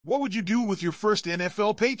What would you do with your first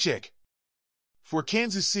NFL paycheck? For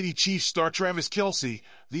Kansas City Chiefs star Travis Kelce,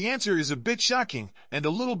 the answer is a bit shocking and a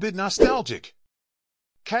little bit nostalgic.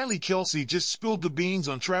 Kylie Kelce just spilled the beans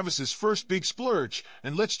on Travis's first big splurge,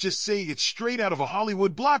 and let's just say it's straight out of a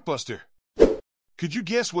Hollywood blockbuster. Could you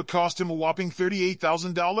guess what cost him a whopping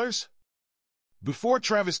 $38,000? Before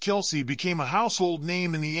Travis Kelce became a household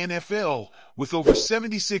name in the NFL, with over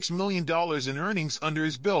 $76 million in earnings under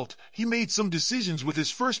his belt, he made some decisions with his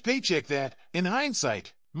first paycheck that, in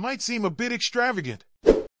hindsight, might seem a bit extravagant.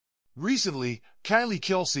 Recently, Kylie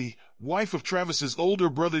Kelce, wife of Travis's older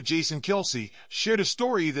brother Jason Kelce, shared a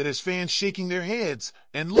story that has fans shaking their heads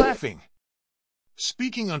and laughing.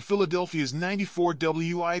 Speaking on Philadelphia's 94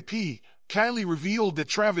 WIP, Kylie revealed that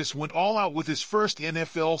Travis went all out with his first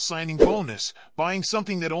NFL signing bonus, buying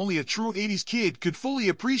something that only a true 80s kid could fully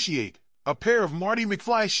appreciate, a pair of Marty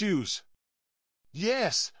McFly shoes.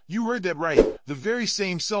 Yes, you heard that right, the very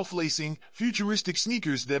same self-lacing, futuristic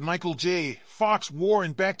sneakers that Michael J. Fox wore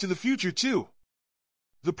in Back to the Future too.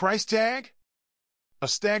 The price tag? A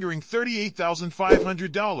staggering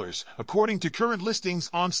 $38,500, according to current listings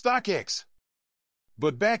on StockX.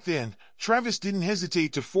 But back then, Travis didn't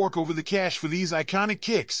hesitate to fork over the cash for these iconic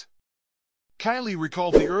kicks. Kylie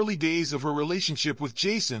recalled the early days of her relationship with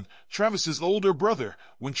Jason, Travis's older brother,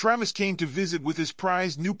 when Travis came to visit with his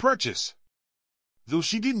prized new purchase. Though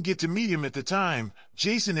she didn't get to meet him at the time,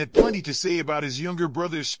 Jason had plenty to say about his younger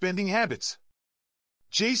brother's spending habits.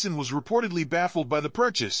 Jason was reportedly baffled by the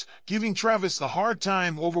purchase, giving Travis a hard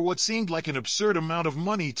time over what seemed like an absurd amount of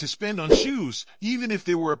money to spend on shoes, even if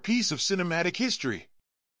they were a piece of cinematic history.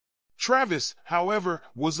 Travis, however,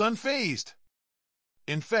 was unfazed.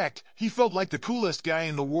 In fact, he felt like the coolest guy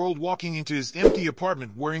in the world walking into his empty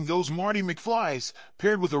apartment wearing those Marty McFlys,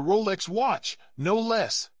 paired with a Rolex watch, no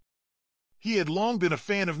less. He had long been a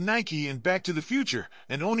fan of Nike and Back to the Future,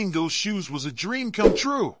 and owning those shoes was a dream come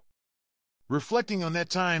true. Reflecting on that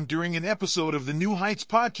time during an episode of the New Heights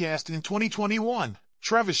podcast in 2021,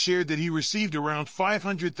 Travis shared that he received around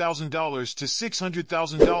 $500,000 to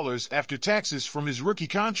 $600,000 after taxes from his rookie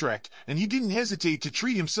contract, and he didn't hesitate to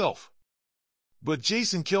treat himself. But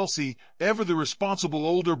Jason Kelce, ever the responsible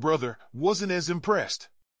older brother, wasn't as impressed.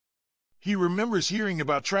 He remembers hearing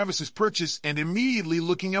about Travis's purchase and immediately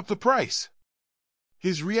looking up the price.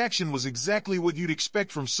 His reaction was exactly what you'd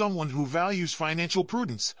expect from someone who values financial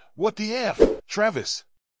prudence. What the F, Travis?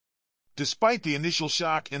 Despite the initial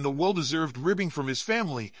shock and the well-deserved ribbing from his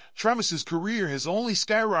family, Travis's career has only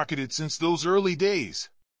skyrocketed since those early days.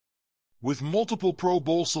 With multiple Pro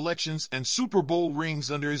Bowl selections and Super Bowl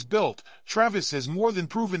rings under his belt, Travis has more than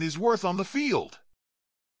proven his worth on the field.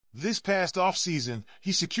 This past offseason,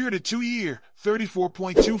 he secured a 2-year,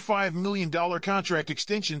 $34.25 million contract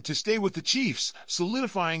extension to stay with the Chiefs,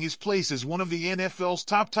 solidifying his place as one of the NFL's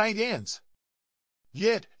top tight ends.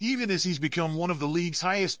 Yet, even as he's become one of the league's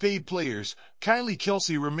highest-paid players, Kylie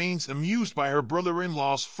Kelce remains amused by her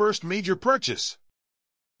brother-in-law's first major purchase.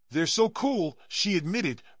 "They're so cool," she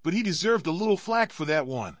admitted, but he deserved a little flack for that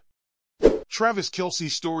one. Travis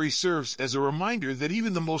Kelce's story serves as a reminder that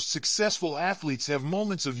even the most successful athletes have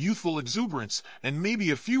moments of youthful exuberance and maybe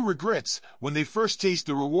a few regrets when they first taste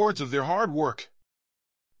the rewards of their hard work.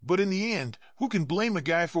 But in the end, who can blame a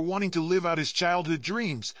guy for wanting to live out his childhood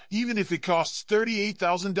dreams, even if it costs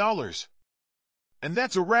 $38,000? And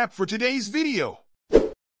that's a wrap for today's video.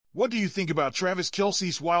 What do you think about Travis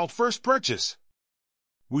Kelce's wild first purchase?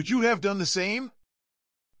 Would you have done the same?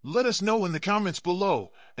 Let us know in the comments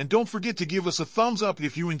below, and don't forget to give us a thumbs up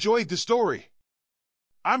if you enjoyed the story.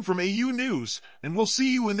 I'm from AU News, and we'll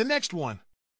see you in the next one.